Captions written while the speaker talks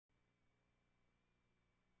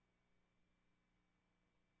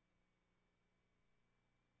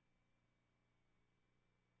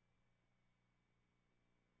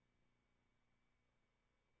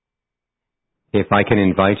If I can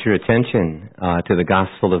invite your attention to the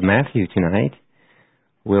Gospel of Matthew tonight,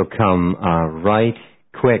 we'll come right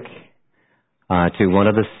quick to one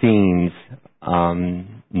of the scenes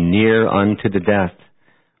near unto the death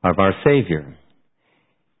of our Savior.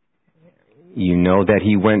 You know that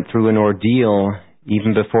he went through an ordeal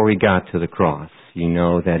even before he got to the cross. You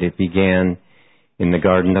know that it began in the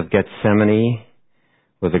Garden of Gethsemane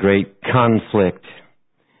with a great conflict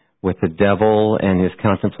with the devil, and his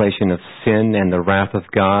contemplation of sin and the wrath of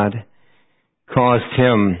God caused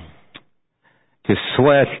him to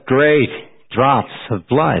sweat great drops of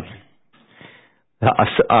blood.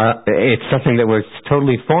 It's something that was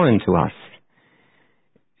totally foreign to us.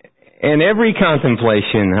 And every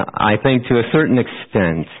contemplation, I think, to a certain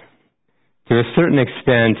extent,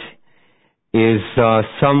 is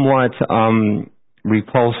somewhat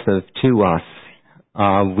repulsive to us.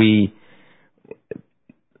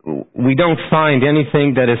 We don't find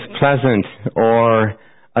anything that is pleasant or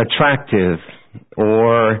attractive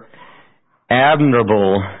or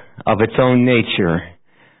admirable of its own nature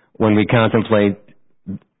when we contemplate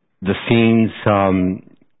the scenes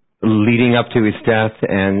leading up to his death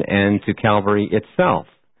and to Calvary itself.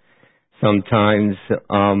 Sometimes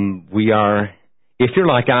we are, if you're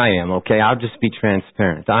like I am, okay, I'll just be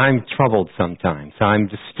transparent. I'm troubled sometimes. I'm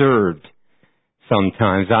disturbed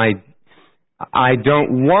sometimes. I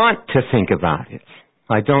don't want to think about it.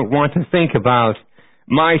 I don't want to think about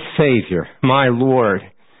my Savior, my Lord,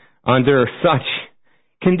 under such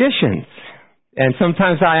conditions. And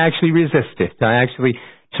sometimes I actually resist it. I actually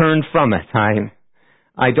turn from it.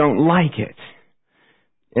 I don't like it.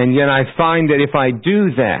 And yet I find that if I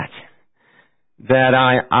do that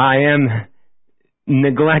I am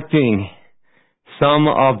neglecting some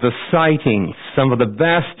of the sightings, some of the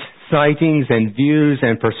best sightings and views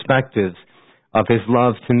and perspectives of his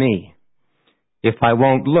love to me. If I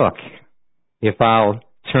won't look, if I'll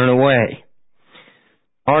turn away.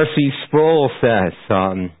 R.C. Sproul says,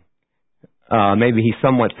 maybe he's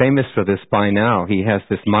somewhat famous for this by now, he has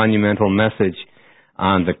this monumental message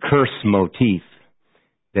on the curse motif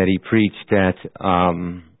that he preached at,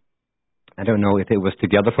 I don't know if it was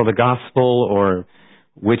Together for the Gospel or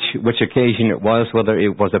which occasion it was, whether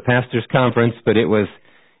it was a pastor's conference, but it was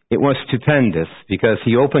stupendous because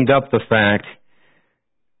he opened up the fact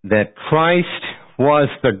that Christ was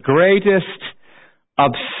the greatest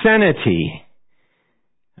obscenity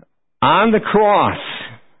on the cross.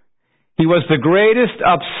 He was the greatest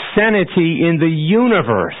obscenity in the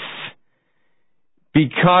universe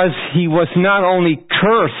because he was not only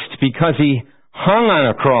cursed because he hung on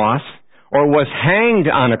a cross or was hanged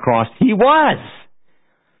on a cross. He was.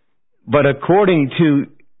 But according to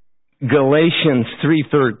Galatians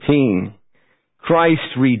 3:13,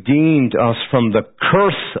 Christ redeemed us from the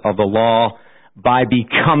curse of the law by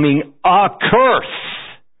becoming a curse.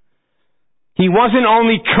 He wasn't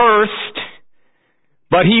only cursed,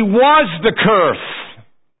 but he was the curse.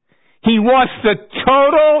 He was the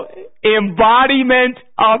total embodiment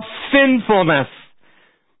of sinfulness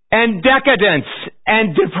and decadence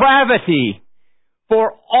and depravity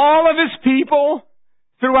for all of his people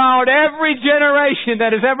throughout every generation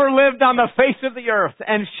that has ever lived on the face of the earth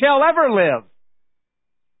and shall ever live.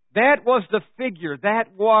 That was the figure.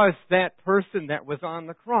 That was that person that was on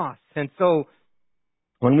the cross. And so,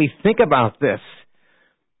 when we think about this,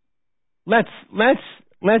 let's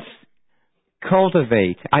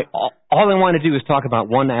cultivate. All I want to do is talk about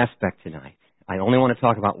one aspect tonight. I only want to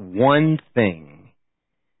talk about one thing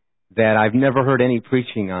that I've never heard any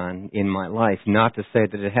preaching on in my life. Not to say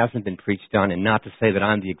that it hasn't been preached on, and not to say that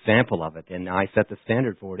I'm the example of it and I set the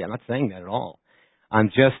standard for it. I'm not saying that at all. I'm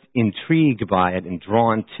just intrigued by it and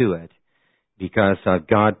drawn to it because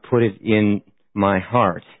God put it in my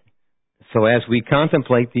heart. So as we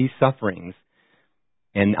contemplate these sufferings,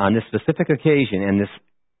 and on this specific occasion and this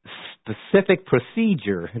specific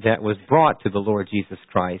procedure that was brought to the Lord Jesus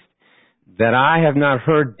Christ that I have not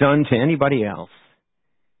heard done to anybody else,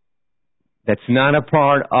 that's not a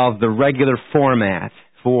part of the regular format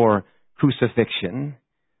for crucifixion.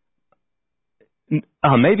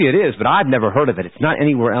 Maybe it is, but I've never heard of it. It's not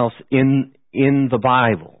anywhere else in the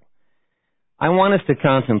Bible. I want us to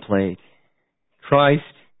contemplate Christ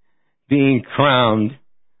being crowned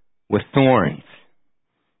with thorns.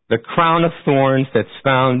 The crown of thorns that's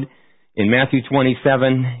found in Matthew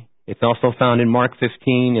 27. It's also found in Mark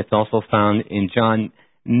 15. It's also found in John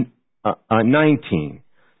 19.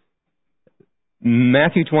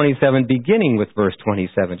 Matthew 27, beginning with verse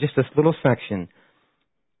 27, just this little section.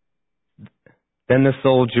 Then the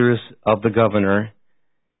soldiers of the governor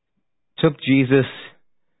took Jesus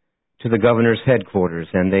to the governor's headquarters,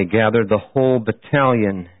 and they gathered the whole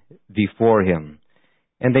battalion before him.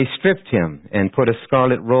 And they stripped him and put a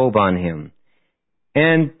scarlet robe on him.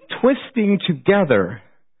 And twisting together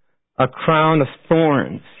a crown of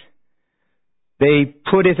thorns, they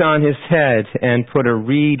put it on his head and put a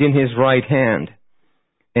reed in his right hand.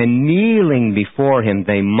 And kneeling before him,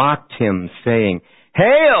 they mocked him, saying,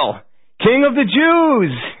 "Hail, King of the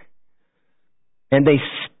Jews!" And they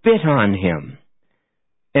spit on him.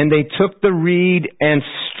 And they took the reed and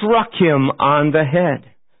struck him on the head.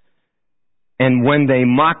 And when they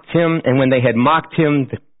had mocked him,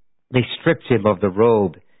 they stripped him of the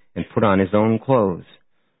robe and put on his own clothes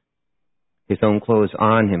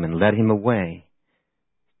on him, and led him away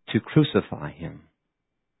to crucify him.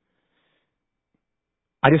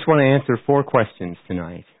 I just want to answer 4 questions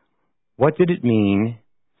tonight. What did it mean?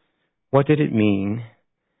 What did it mean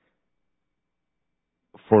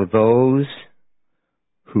for those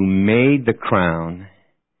who made the crown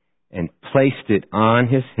and placed it on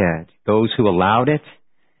his head, those who allowed it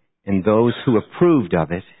and those who approved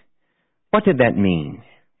of it? What did that mean?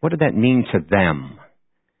 What did that mean to them?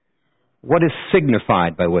 What is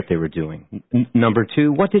signified by what they were doing? Number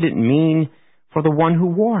 2, what did it mean for the one who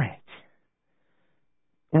wore it?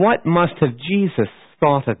 What must have Jesus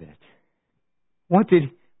thought of it?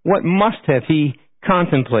 What must have he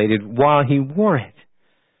contemplated while he wore it?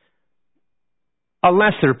 A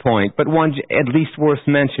lesser point, but one at least worth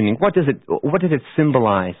mentioning. What did it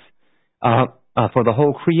symbolize for the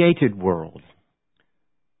whole created world?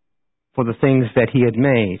 For the things that he had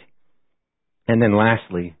made? And then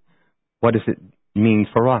lastly, what does it mean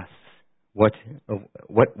for us? What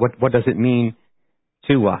does it mean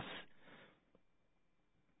to us?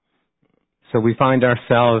 So we find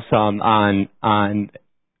ourselves on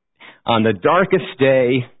the darkest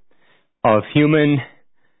day of human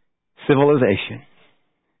civilization.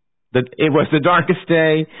 It was the darkest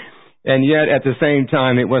day, and yet at the same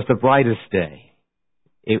time it was the brightest day.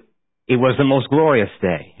 It was the most glorious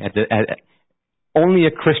day. Only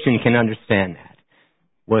a Christian can understand that.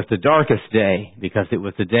 It was the darkest day because it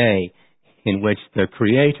was the day in which the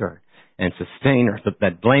Creator and Sustainer,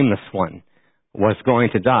 that blameless one, was going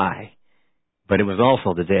to die. But it was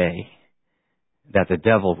also the day that the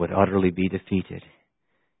devil would utterly be defeated,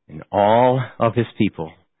 and all of his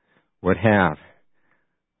people would have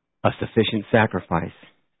a sufficient sacrifice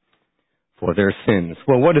for their sins.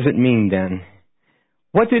 Well, what does it mean then?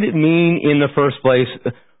 What did it mean in the first place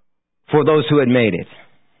for those who had made it?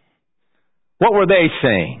 What were they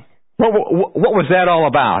saying? What was that all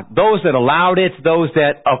about? Those that allowed it, those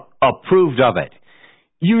that approved of it.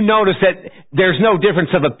 You notice that there's no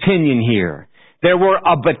difference of opinion here. There were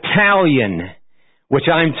a battalion, which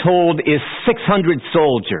I'm told is 600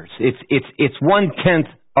 soldiers. It's 1/10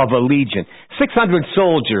 of a legion. 600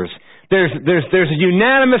 soldiers. There's a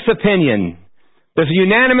unanimous opinion. There's a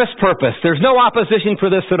unanimous purpose. There's no opposition for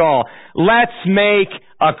this at all. Let's make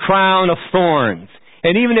a crown of thorns.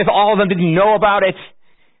 And even if all of them didn't know about it,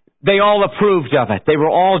 they all approved of it. They were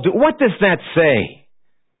all what does that say?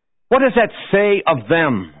 What does that say of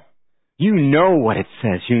them? You know what it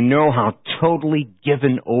says. You know how totally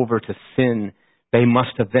given over to sin they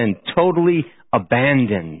must have been. Totally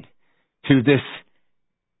abandoned to this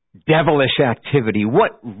devilish activity.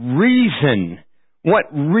 What reason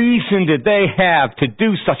did they have to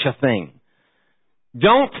do such a thing?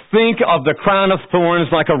 Don't think of the crown of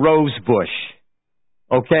thorns like a rose bush.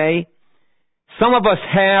 Okay? Some of us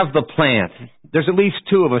have the plant. There's at least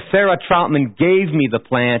 2 of us. Sarah Troutman gave me the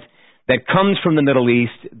plant that comes from the Middle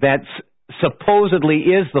East that supposedly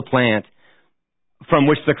is the plant from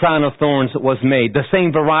which the crown of thorns was made. The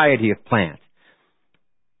same variety of plant.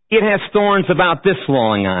 It has thorns about this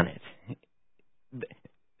long on it.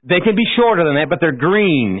 They can be shorter than that, but they're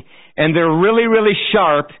green. And they're really, really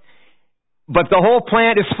sharp. But the whole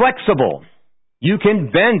plant is flexible. You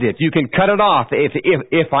can bend it. You can cut it off.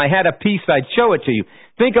 If I had a piece, I'd show it to you.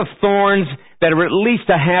 Think of thorns that are at least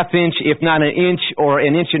a ½ inch, if not an inch or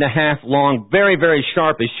an inch and a half long. Very, very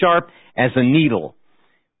sharp as a needle.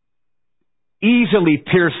 Easily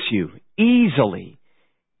pierce you. Easily.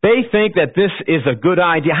 They think that this is a good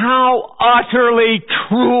idea. How utterly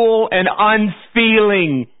cruel and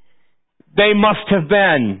unfeeling they must have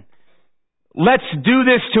been. Let's do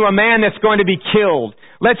this to a man that's going to be killed.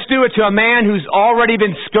 Let's do it to a man who's already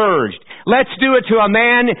been scourged. Let's do it to a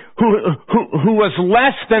man who was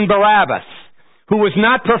less than Barabbas, who was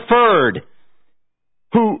not preferred,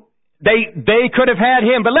 who they could have had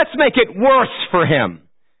him, but let's make it worse for him.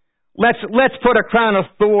 Let's put a crown of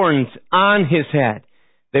thorns on his head.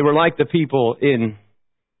 They were like the people in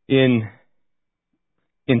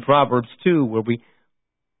Proverbs 2, where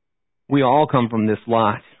we all come from this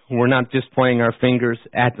lot. We're not just pointing our fingers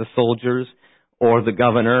at the soldiers or the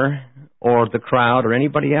governor or the crowd or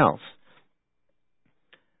anybody else.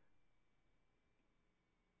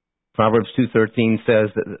 Proverbs 2:13 says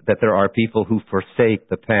that there are people who forsake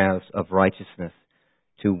the paths of righteousness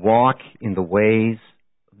to walk in the ways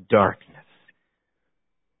of darkness,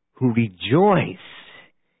 who rejoice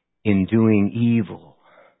in doing evil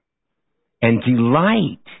and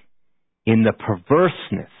delight in the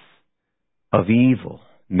perverseness of evil,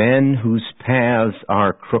 men whose paths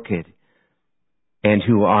are crooked and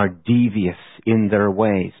who are devious in their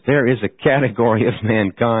ways. There is a category of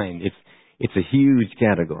mankind. It's a huge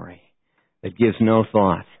category that gives no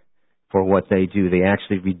thought for what they do. They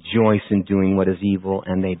actually rejoice in doing what is evil,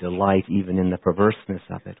 and they delight even in the perverseness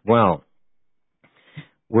of it. Well,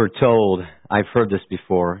 we're told, I've heard this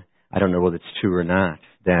before, I don't know whether it's true or not,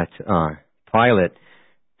 that Pilate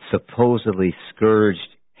supposedly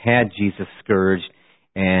had Jesus scourged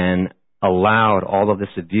and allowed all of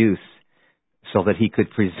this abuse so that he could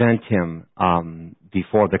present him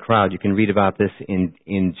before the crowd. You can read about this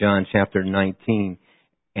in John chapter 19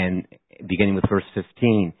 and beginning with verse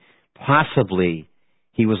 15. Possibly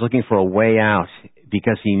he was looking for a way out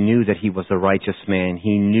because he knew that he was a righteous man.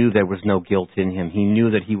 He knew there was no guilt in him. He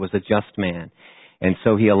knew that he was a just man. And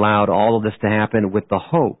so he allowed all of this to happen with the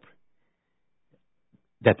hope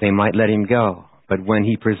that they might let him go. But when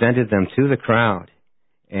he presented them to the crowd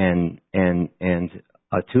and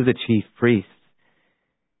to the chief priests,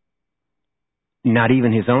 not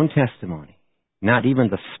even his own testimony, not even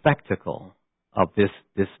the spectacle of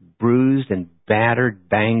this bruised and battered,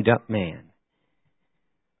 banged up man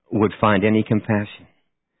would find any compassion,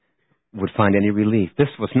 would find any relief. This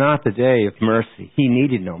was not the day of mercy. He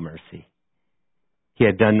needed no mercy. He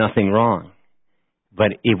had done nothing wrong.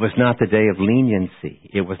 But it was not the day of leniency.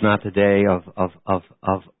 It was not the day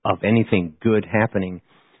of anything good happening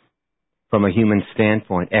from a human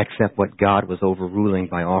standpoint, except what God was overruling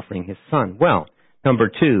by offering his Son. Well, number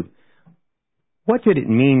two, what did it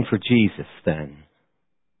mean for Jesus then?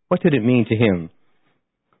 What did it mean to him?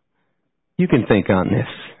 You can think on this,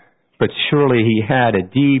 but surely he had a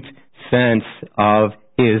deep sense of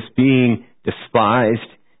his being despised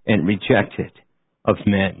and rejected of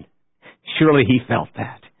men. Surely he felt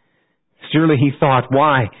that. Surely he thought,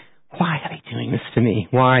 why are they doing this to me?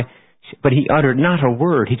 Why? But he uttered not a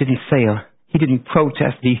word. He didn't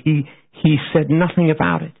protest. He said nothing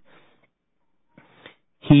about it.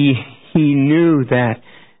 He knew that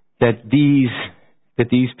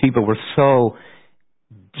these people were so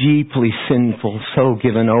deeply sinful, so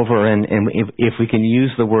given over, and if we can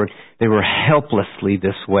use the word, they were helplessly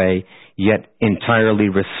this way, yet entirely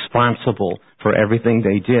responsible for everything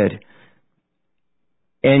they did.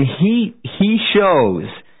 And he shows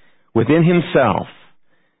within himself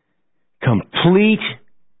complete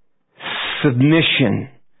submission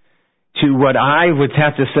to what I would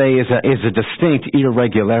have to say is a distinct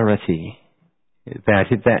irregularity. That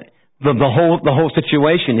the whole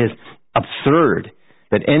situation is absurd.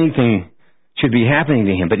 That anything should be happening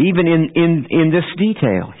to him. But even in this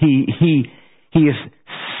detail, he is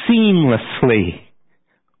seamlessly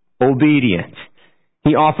obedient.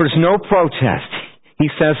 He offers no protest. He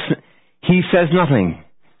says nothing.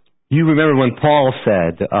 You remember when Paul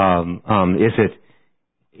said,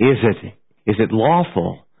 is it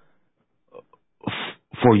lawful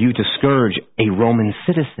for you to scourge a Roman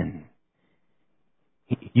citizen?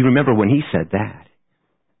 You remember when he said that.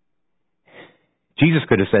 Jesus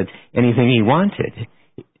could have said anything he wanted.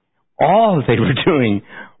 All they were doing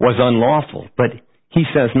was unlawful, but he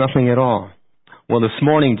says nothing at all. Well, this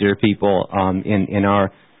morning, dear people, in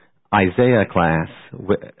our Isaiah class,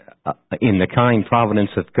 in the kind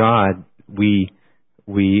providence of God, we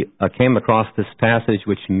came across this passage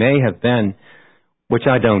which may have been, which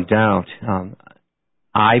I don't doubt,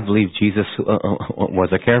 I believe Jesus was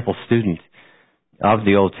a careful student of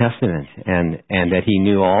the Old Testament and that he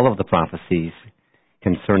knew all of the prophecies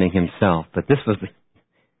concerning himself. But this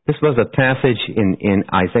was a passage in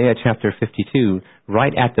Isaiah chapter 52,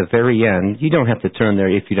 right at the very end. You don't have to turn there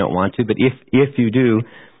if you don't want to, but if you do,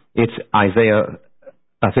 it's Isaiah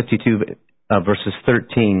 52 verses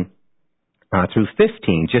 13 through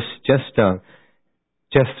 15,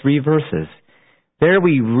 just 3 verses. There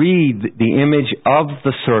we read the image of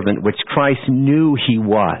the servant which Christ knew he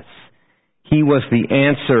was. He was the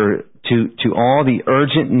answer to all the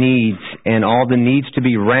urgent needs and all the needs to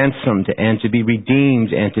be ransomed and to be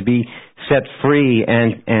redeemed and to be set free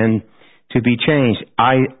and to be changed.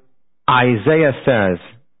 Isaiah says,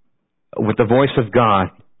 with the voice of God,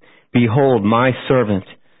 "Behold, my servant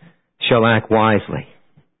shall act wisely.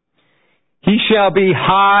 He shall be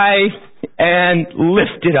high and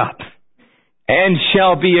lifted up and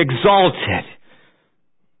shall be exalted.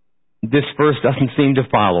 This verse doesn't seem to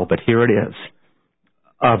follow, but here it is.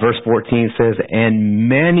 Verse 14 says, and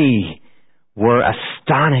many were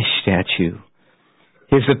astonished at you.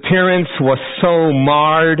 His appearance was so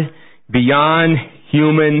marred beyond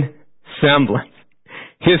human semblance.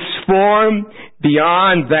 His form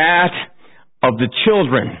beyond that of the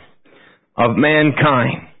children of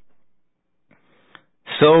mankind.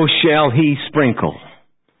 So shall he sprinkle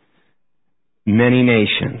many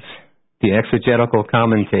nations. The exegetical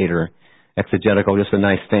commentator, exegetical, just a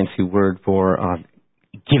nice fancy word for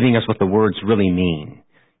giving us what the words really mean,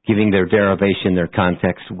 giving their derivation, their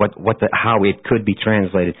context, how it could be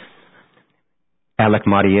translated. Alec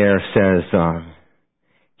Matier says,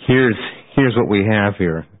 here's what we have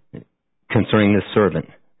here concerning this servant.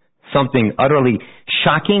 Something utterly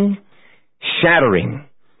shocking, shattering,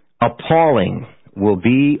 appalling will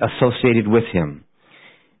be associated with him.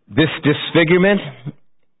 This disfigurement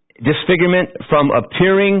from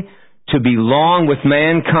appearing to belong with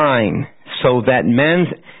mankind, so that men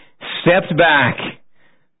stepped back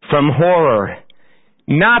from horror,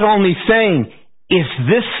 not only saying, is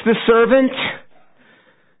this the servant?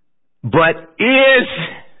 But is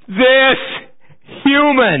this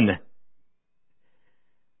human?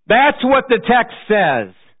 That's what the text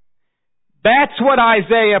says. That's what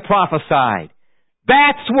Isaiah prophesied.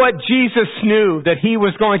 That's what Jesus knew that he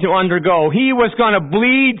was going to undergo. He was going to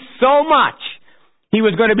bleed so much. He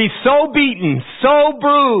was going to be so beaten, so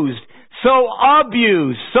bruised, so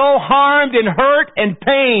abused, so harmed and hurt and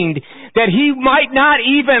pained that he might not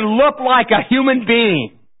even look like a human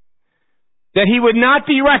being. That he would not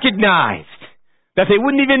be recognized. That they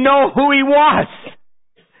wouldn't even know who he was.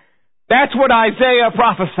 That's what Isaiah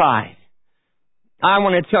prophesied. I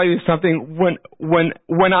want to tell you something.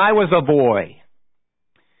 When I was a boy,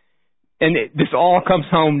 and this all comes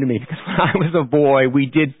home to me, because when I was a boy, we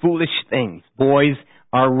did foolish things. Boys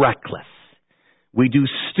are reckless. We do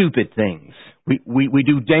stupid things. We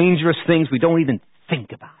do dangerous things. We don't even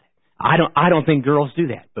think about it. I don't think girls do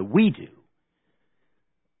that, but we do.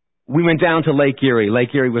 We went down to Lake Erie.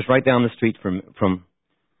 Lake Erie was right down the street from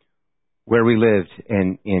where we lived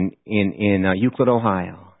in Euclid,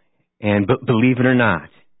 Ohio. And believe it or not,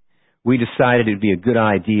 we decided it'd be a good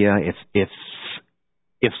idea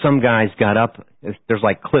if some guys got up. There's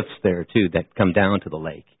like cliffs there too that come down to the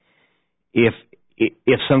lake. If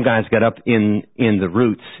some guys got up in the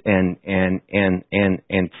roots and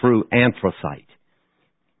threw anthracite.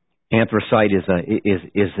 Anthracite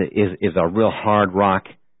is a real hard rock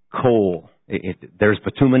coal. There's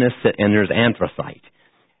bituminous and there's anthracite.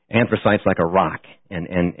 Anthracite's like a rock, and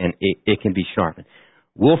it can be sharpened.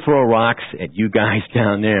 We'll throw rocks at you guys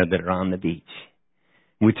down there that are on the beach.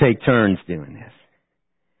 We take turns doing this.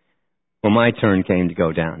 Well, my turn came to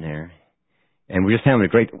go down there, and we're just having a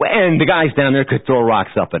great... And the guys down there could throw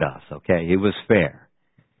rocks up at us, okay? It was fair.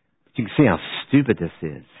 But you can see how stupid this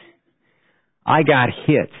is. I got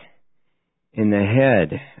hit in the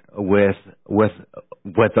head with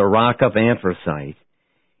a rock of anthracite,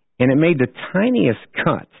 and it made the tiniest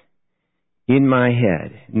cut in my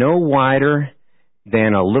head, no wider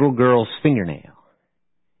than a little girl's fingernail.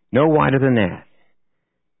 No wider than that.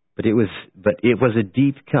 But it was a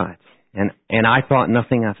deep cut, and I thought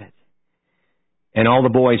nothing of it. And all the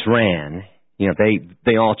boys ran. You know,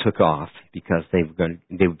 they all took off because and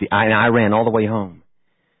I ran all the way home.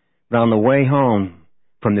 But on the way home,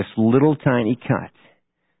 from this little tiny cut,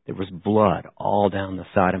 there was blood all down the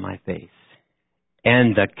side of my face.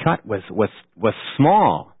 And the cut was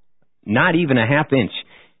small, not even a half inch,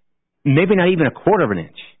 maybe not even a quarter of an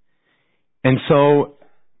inch. And so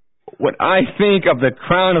when I think of the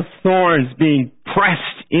crown of thorns being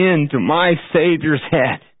pressed into my Savior's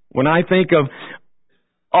head, when I think of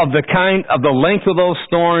the length of those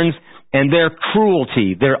thorns and their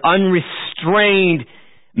cruelty, their unrestrained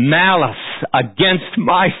malice against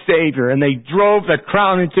my Savior, and they drove the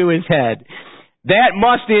crown into his head, that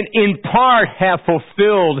must in part have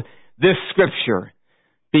fulfilled this scripture,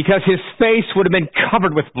 because his face would have been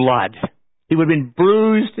covered with blood. He would have been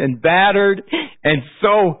bruised and battered and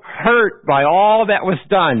so hurt by all that was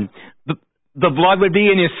done. The blood would be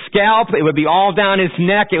in his scalp. It would be all down his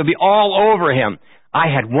neck. It would be all over him. I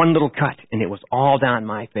had one little cut, and it was all down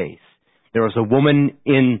my face. There was a woman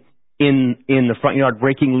in the front yard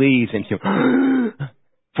breaking leaves, and she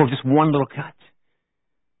for just one little cut.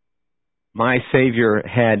 My Savior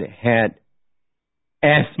had,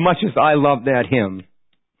 as much as I loved that hymn,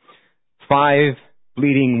 5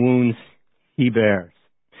 bleeding wounds he bears.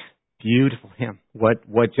 Beautiful hymn.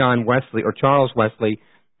 What John Wesley or Charles Wesley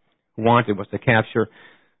wanted was to capture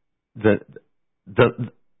the,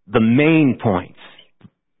 the main points,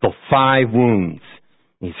 the 5 wounds,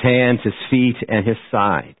 his hands, his feet, and his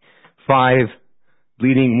side. 5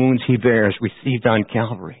 bleeding wounds he bears, received on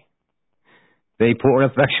Calvary. They pour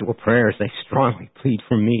effectual prayers. They strongly plead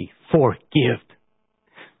for me. Forgive.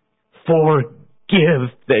 Forgive,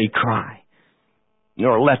 they cry.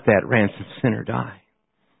 Nor let that ransomed sinner die.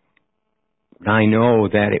 But I know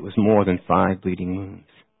that it was more than 5 bleeding wounds.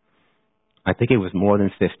 I think it was more than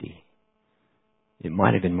 50. It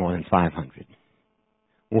might have been more than 500.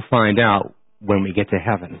 We'll find out when we get to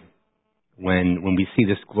heaven, when we see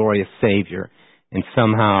this glorious Savior, and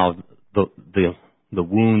somehow the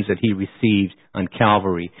wounds that he received on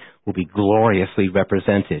Calvary will be gloriously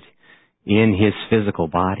represented in his physical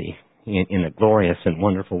body in a glorious and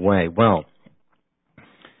wonderful way. Well,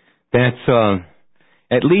 that's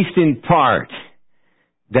at least in part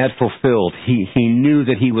that fulfilled. He knew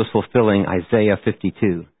that he was fulfilling Isaiah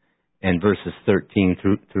 52 and verses 13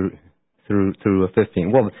 through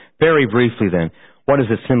 15. Well, very briefly then, what does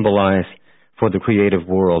it symbolize for the creative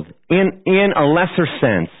world? In a lesser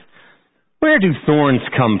sense, where do thorns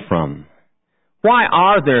come from? Why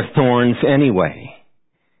are there thorns anyway?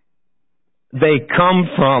 They come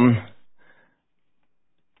from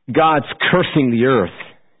God's cursing the earth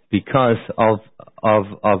because of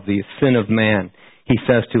the sin of man. He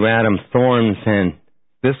says to Adam, thorns and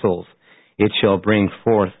thistles it shall bring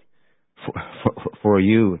forth for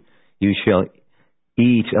you. You shall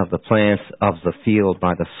eat of the plants of the field.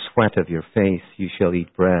 By the sweat of your face you shall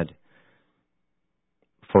eat bread.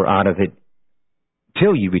 For out of it,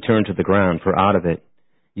 till you return to the ground, for out of it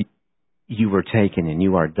you were taken, and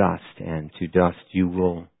you are dust, and to dust you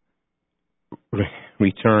will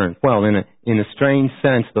return. Well, in a strange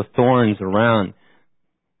sense, the thorns around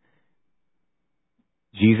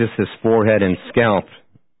Jesus' forehead and scalp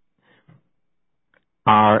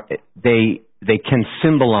they can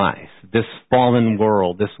symbolize this fallen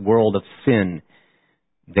world, this world of sin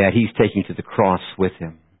that he's taking to the cross with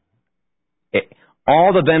him.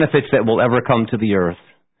 All the benefits that will ever come to the earth,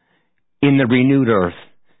 in the renewed earth,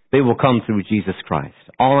 they will come through Jesus Christ.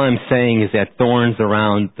 All I'm saying is that thorns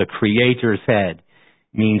around the Creator's head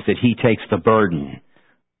means that he takes the burden,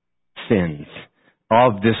 sins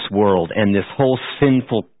of this world and this whole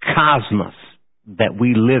sinful cosmos that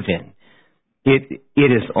we live in. It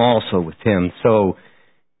is also with him. So,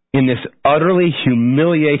 in this utterly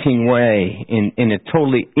humiliating way, in a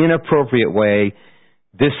totally inappropriate way,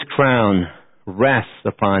 this crown rests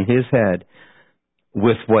upon his head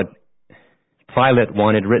with what Pilate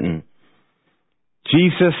wanted written: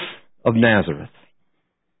 Jesus of Nazareth,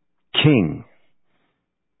 King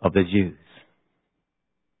of the Jews.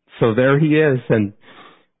 So there he is. And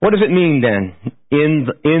what does it mean then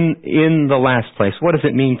in the last place? What does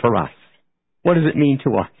it mean for us? What does it mean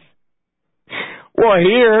to us? Well,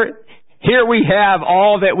 here we have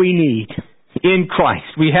all that we need in Christ.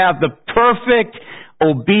 We have the perfect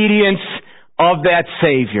obedience of that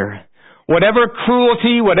Savior. Whatever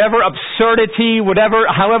cruelty, whatever absurdity,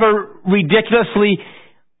 however ridiculously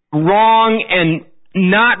wrong and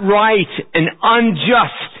not right and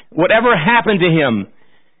unjust, whatever happened to him,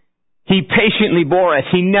 he patiently bore it.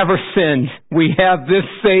 He never sinned. We have this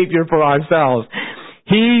Savior for ourselves.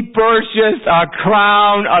 He purchased a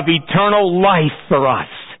crown of eternal life for us,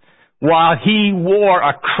 while he wore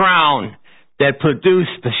a crown that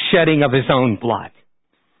produced the shedding of his own blood,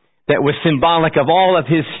 that was symbolic of all of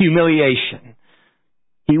his humiliation.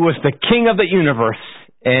 He was the King of the universe,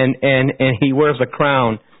 and he wears a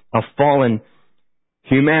crown of fallen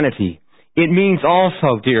humanity. It means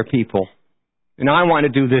also, dear people, and I want to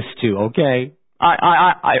do this too, okay?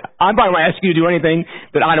 I'm not going to ask you to do anything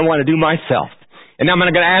that I don't want to do myself. And I'm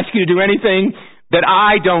not going to ask you to do anything that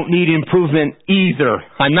I don't need improvement either.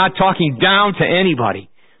 I'm not talking down to anybody.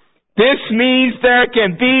 This means there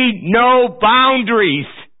can be no boundaries.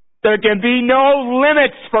 There can be no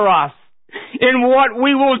limits for us in what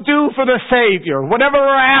we will do for the Savior. Whatever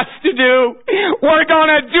we're asked to do, we're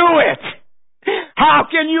going to do it. How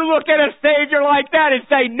can you look at a Savior like that and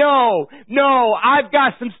say, no, I've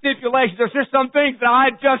got some stipulations. There's just some things that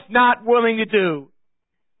I'm just not willing to do.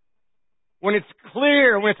 When it's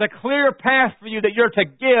clear, when it's a clear path for you that you're to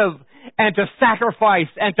give and to sacrifice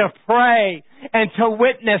and to pray and to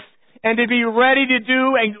witness and to be ready to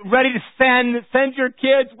do and ready to send your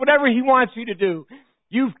kids, whatever he wants you to do,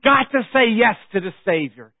 you've got to say yes to the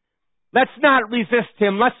Savior. Let's not resist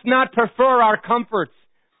him. Let's not prefer our comforts.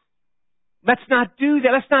 Let's not do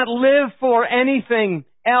that. Let's not live for anything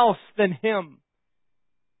else than him.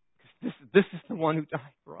 This is the one who died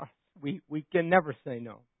for us. We can never say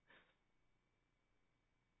no.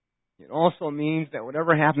 It also means that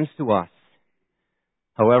whatever happens to us,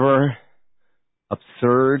 however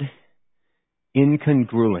absurd,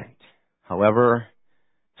 incongruent, however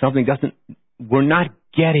we're not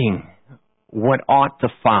getting what ought to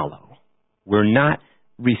follow. We're not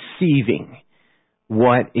receiving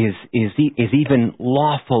what is even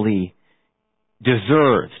lawfully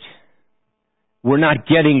deserved. We're not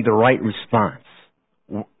getting the right response.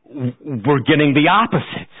 We're getting the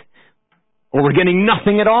opposite. Or we're getting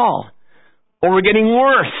nothing at all. Or we're getting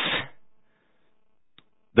worse.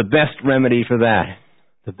 The best remedy for that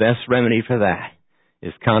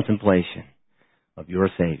is contemplation of your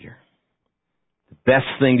Savior. The best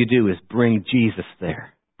thing to do is bring Jesus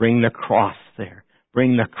there. Bring the cross there.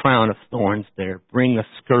 Bring the crown of thorns there. Bring the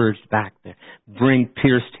scourge back there. Bring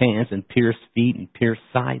pierced hands and pierced feet and pierced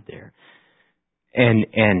side there. And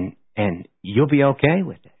you'll be okay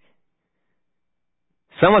with it.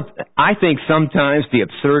 I think sometimes the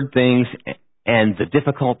absurd things and the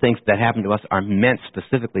difficult things that happen to us are meant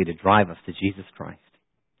specifically to drive us to Jesus Christ.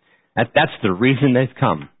 That's the reason they've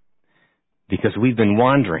come. Because we've been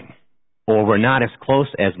wandering, or we're not as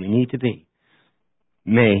close as we need to be.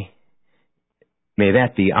 May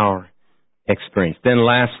that be our experience. Then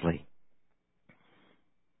lastly,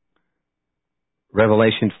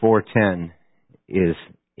 Revelation 4:10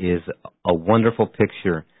 is a wonderful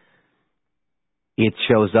picture. It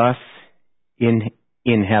shows us in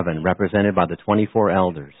heaven, represented by the 24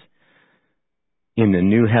 elders, in the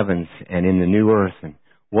new heavens and in the new earth. And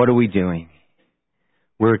what are we doing?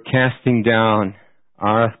 We're casting down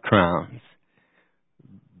our crowns.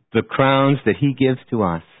 The crowns that He gives to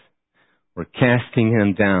us, we're casting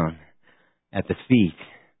them down at the feet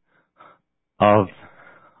of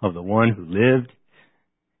the one who lived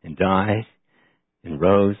and died and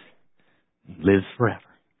rose and lives forever.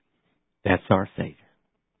 That's our Savior.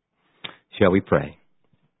 Shall we pray?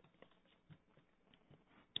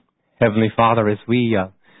 Heavenly Father, as we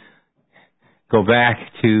go back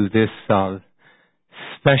to this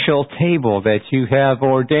special table that you have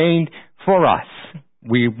ordained for us,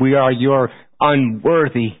 we are your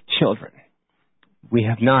unworthy children. We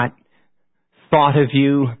have not thought of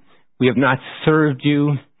you. We have not served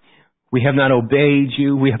you. We have not obeyed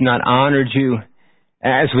you. We have not honored you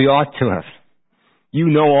as we ought to have. You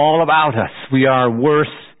know all about us. We are worse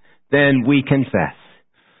than we confess.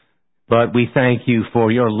 But we thank you for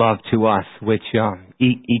your love to us, which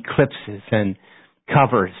eclipses and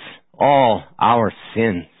covers all our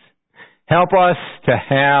sins. Help us to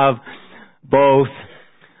have both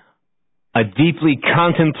a deeply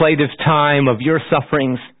contemplative time of your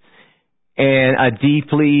sufferings and a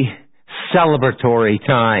deeply celebratory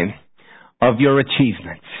time of your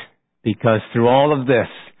achievements. Because through all of this,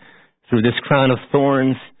 through this crown of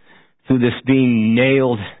thorns, through this being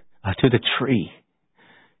nailed to the tree,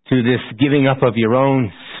 to this giving up of your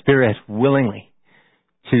own Spirit willingly,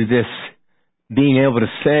 to this being able to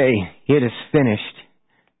say, it is finished,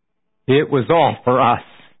 it was all for us.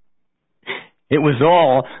 It was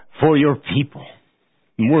all for your people.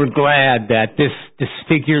 And we're glad that this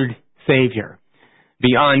disfigured Savior,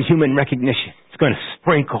 beyond human recognition, is going to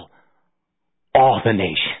sprinkle all the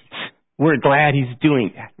nations. We're glad He's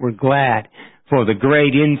doing that. We're glad for the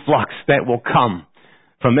great influx that will come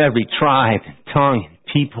from every tribe, and tongue, and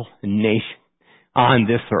people, and nation on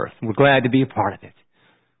this earth. We're glad to be a part of it.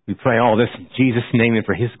 We pray all this in Jesus' name and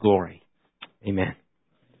for His glory. Amen.